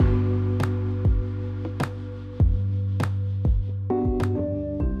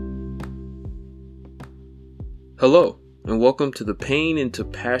Hello, and welcome to the Pain into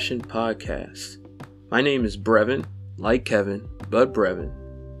Passion podcast. My name is Brevin, like Kevin, but Brevin.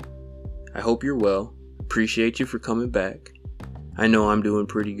 I hope you're well. Appreciate you for coming back. I know I'm doing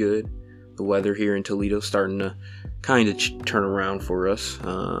pretty good. The weather here in Toledo's starting to kind of turn around for us.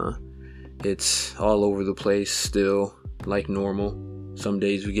 It's all over the place still, like normal. Some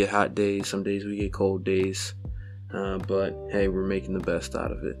days we get hot days, some days we get cold days. But hey, we're making the best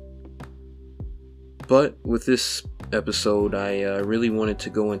out of it. But with this episode, I really wanted to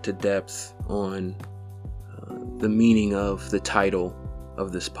go into depth on the meaning of the title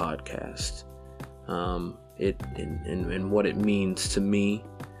of this podcast, and what it means to me,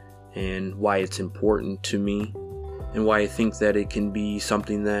 and why it's important to me, and why I think that it can be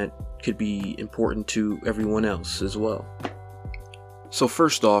something that could be important to everyone else as well. So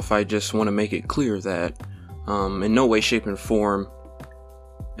first off, I just want to make it clear that in no way, shape, and form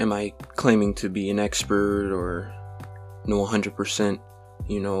am I claiming to be an expert or know 100%,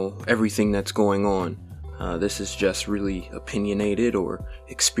 everything that's going on. This is just really opinionated or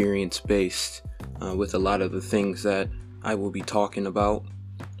experience-based with a lot of the things that I will be talking about.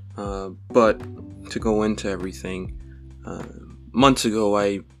 But to go into everything, months ago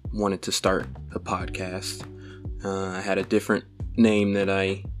I wanted to start a podcast. I had a different name that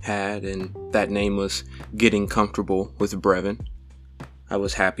I had, and that name was Getting Comfortable with Brevin. I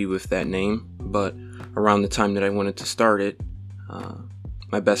was happy with that name, but around the time that I wanted to start it,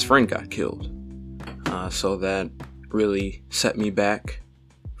 my best friend got killed. So that really set me back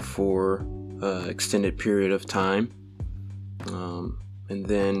for an extended period of time. And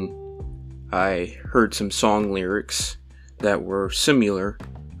then I heard some song lyrics that were similar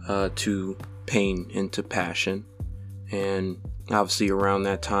to Pain into Passion. And obviously around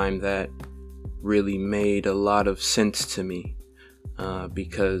that time that really made a lot of sense to me.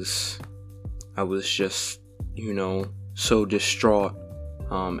 Because I was just, so distraught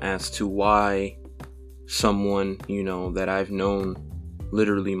as to why someone, that I've known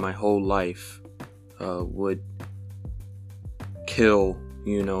literally my whole life would kill,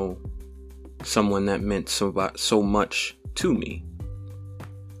 someone that meant so much to me.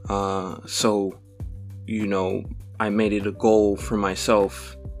 So, I made it a goal for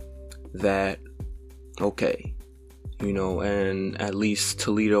myself that, okay, and at least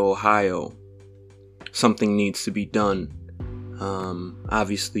Toledo, Ohio, something needs to be done.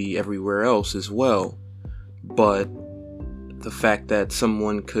 Obviously everywhere else as well, but the fact that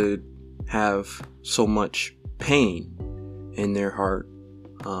someone could have so much pain in their heart,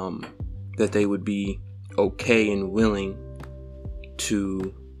 that they would be okay and willing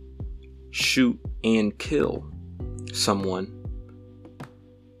to shoot and kill someone,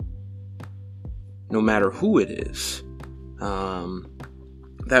 no matter who it is.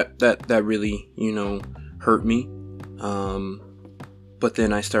 That really, hurt me. But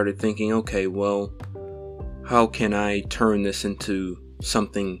then I started thinking, okay, well, how can I turn this into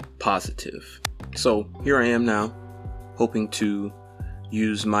something positive? So here I am now, hoping to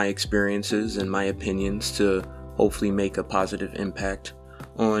use my experiences and my opinions to hopefully make a positive impact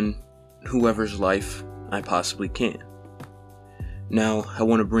on whoever's life I possibly can. Now, I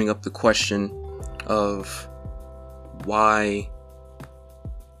want to bring up the question of why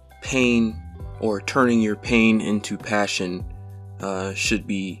pain or turning your pain into passion should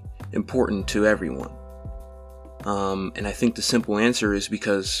be important to everyone. And I think the simple answer is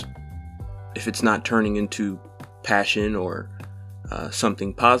because if it's not turning into passion or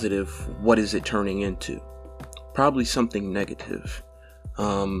something positive, what is it turning into? Probably something negative.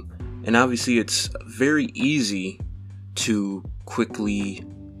 And obviously it's very easy to quickly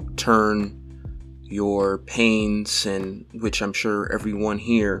turn your pains, and which I'm sure everyone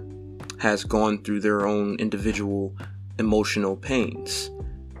here has gone through their own individual emotional pains.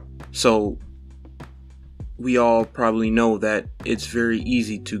 So we all probably know that it's very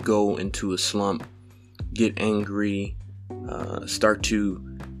easy to go into a slump, get angry, start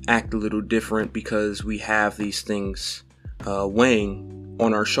to act a little different because we have these things weighing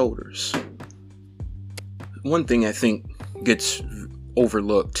on our shoulders. One thing I think gets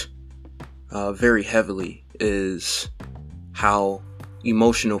overlooked very heavily is how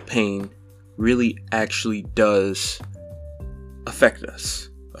emotional pain really actually does affect us,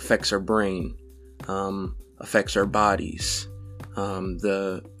 affects our brain, affects our bodies,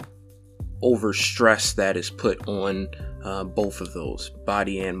 the overstress that is put on both of those,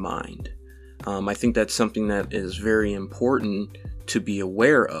 body and mind. I think that's something that is very important to be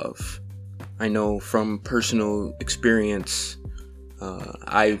aware of. I know from personal experience,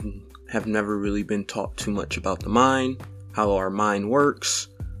 I have never really been taught too much about the mind, how our mind works,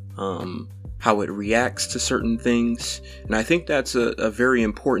 how it reacts to certain things. And I think that's a very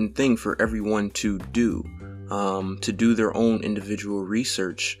important thing for everyone to do their own individual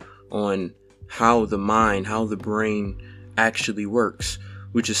research on how the mind, how the brain actually works,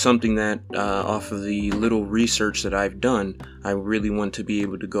 which is something that off of the little research that I've done, I really want to be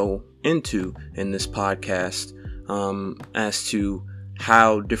able to go into in this podcast as to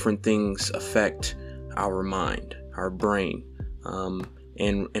how different things affect our mind, our brain,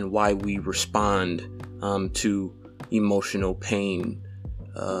 and why we respond to emotional pain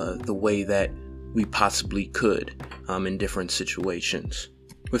the way that we possibly could in different situations.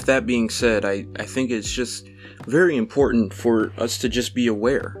 With that being said, I think it's just very important for us to just be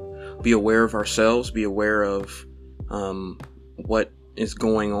aware of ourselves, be aware of what is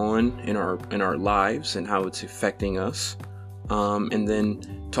going on in our lives and how it's affecting us, and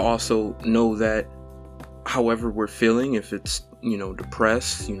then to also know that however we're feeling, if it's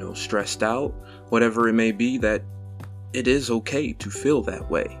depressed, stressed out, whatever it may be, that it is okay to feel that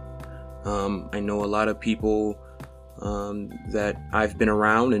way. I know a lot of people that I've been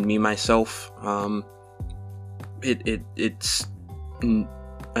around, and me myself, it's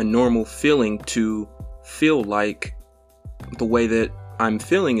a normal feeling to feel like the way that I'm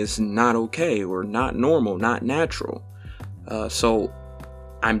feeling is not okay or not normal, not natural. So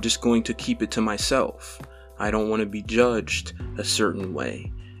I'm just going to keep it to myself. I don't want to be judged a certain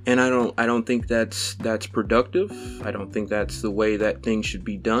way. And I don't think that's productive. I don't think that's the way that things should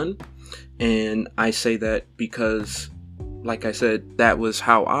be done. And I say that because, like I said, that was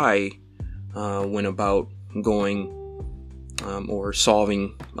how I went about going or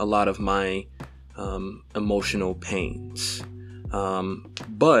solving a lot of my emotional pains.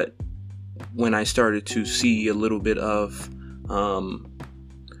 But when I started to see a little bit of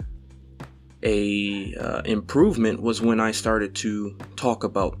improvement was when I started to talk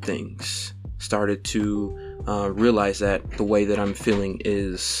about things, started to realize that the way that I'm feeling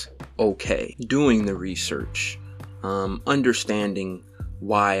is okay. Doing the research, understanding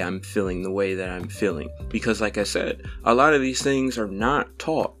why I'm feeling the way that I'm feeling. Because like I said, a lot of these things are not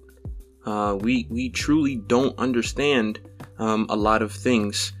taught. We truly don't understand a lot of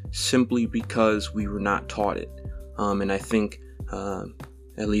things simply because we were not taught it. And I think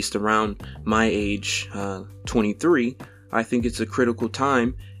at least around my age, 23, I think it's a critical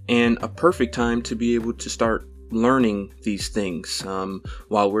time and a perfect time to be able to start learning these things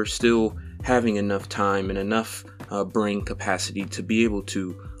while we're still having enough time and enough brain capacity to be able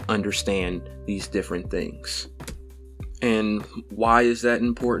to understand these different things. And why is that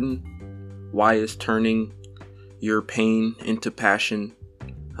important? Why is turning your pain into passion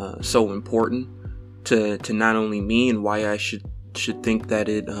so important to not only me, and why I should think that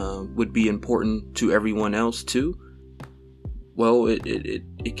it would be important to everyone else too? Well,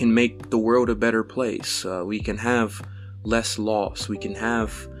 it can make the world a better place. We can have less loss. We can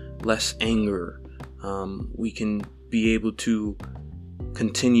have less anger. We can be able to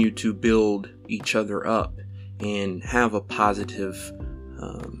continue to build each other up and have a positive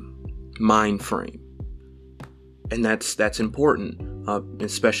mind frame. And that's important,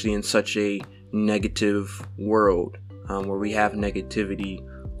 especially in such a negative world where we have negativity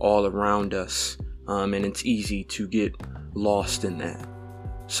all around us, and it's easy to get lost in that.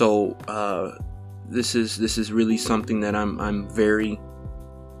 So this is really something that I'm very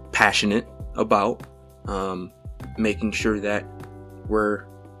passionate about, making sure that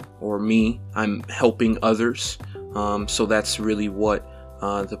I'm helping others. So that's really what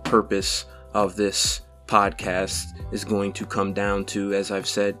the purpose of this podcast is going to come down to, as I've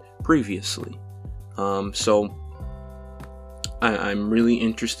said previously. So I'm really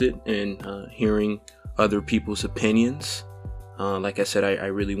interested in hearing other people's opinions. Like I said, I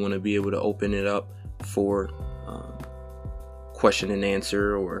really want to be able to open it up for question and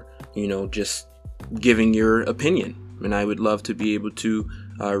answer, or just giving your opinion. And I would love to be able to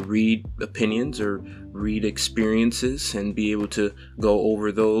read opinions or read experiences and be able to go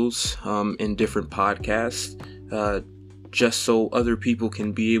over those in different podcasts, just so other people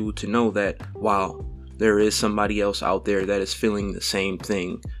can be able to know that, wow, there is somebody else out there that is feeling the same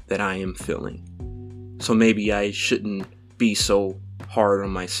thing that I am feeling. So maybe I shouldn't be so hard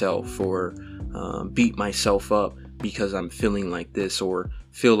on myself or beat myself up because I'm feeling like this, or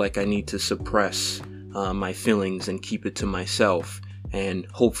feel like I need to suppress my feelings and keep it to myself, and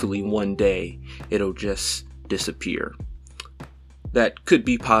hopefully one day it'll just disappear. That could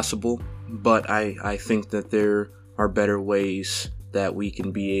be possible, but I think that there are better ways that we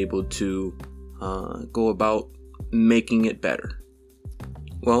can be able to go about making it better.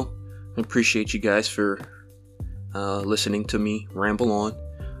 Well, I appreciate you guys for listening to me ramble on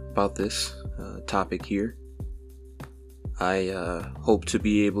about this. topic here. I hope to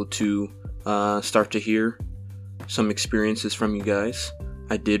be able to start to hear some experiences from you guys.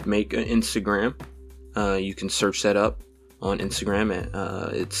 I did make an Instagram. You can search that up on Instagram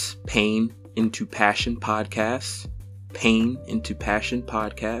at it's Pain Into Passion Podcast. Pain Into Passion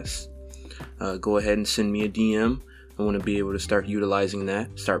Podcast. Go ahead and send me a DM. I want to be able to start utilizing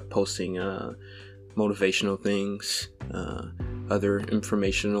that, start posting motivational things, other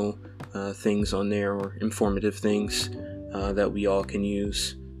informational things on there, or informative things that we all can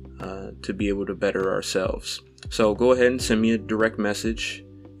use to be able to better ourselves. So go ahead and send me a direct message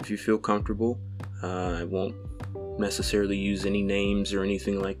if you feel comfortable. I won't necessarily use any names or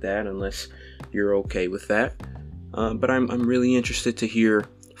anything like that unless you're okay with that. But I'm really interested to hear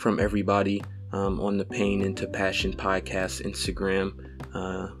from everybody on the Pain Into Passion Podcast Instagram.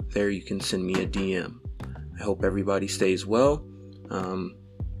 There you can send me a DM. I hope everybody stays well.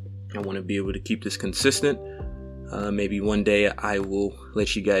 I want to be able to keep this consistent. Maybe one day I will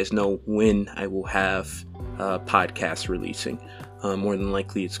let you guys know when I will have podcasts releasing. More than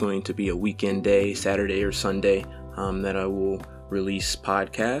likely it's going to be a weekend day, Saturday or Sunday, that I will release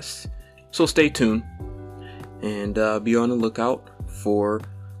podcasts. So stay tuned and be on the lookout for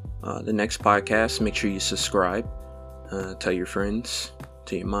the next podcast. Make sure you subscribe. Tell your friends,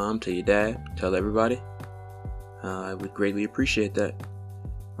 tell your mom, tell your dad, tell everybody. I would greatly appreciate that.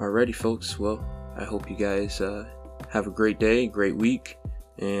 Alrighty, folks. Well, I hope you guys have a great day, great week,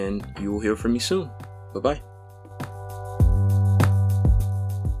 and you will hear from me soon. Bye-bye.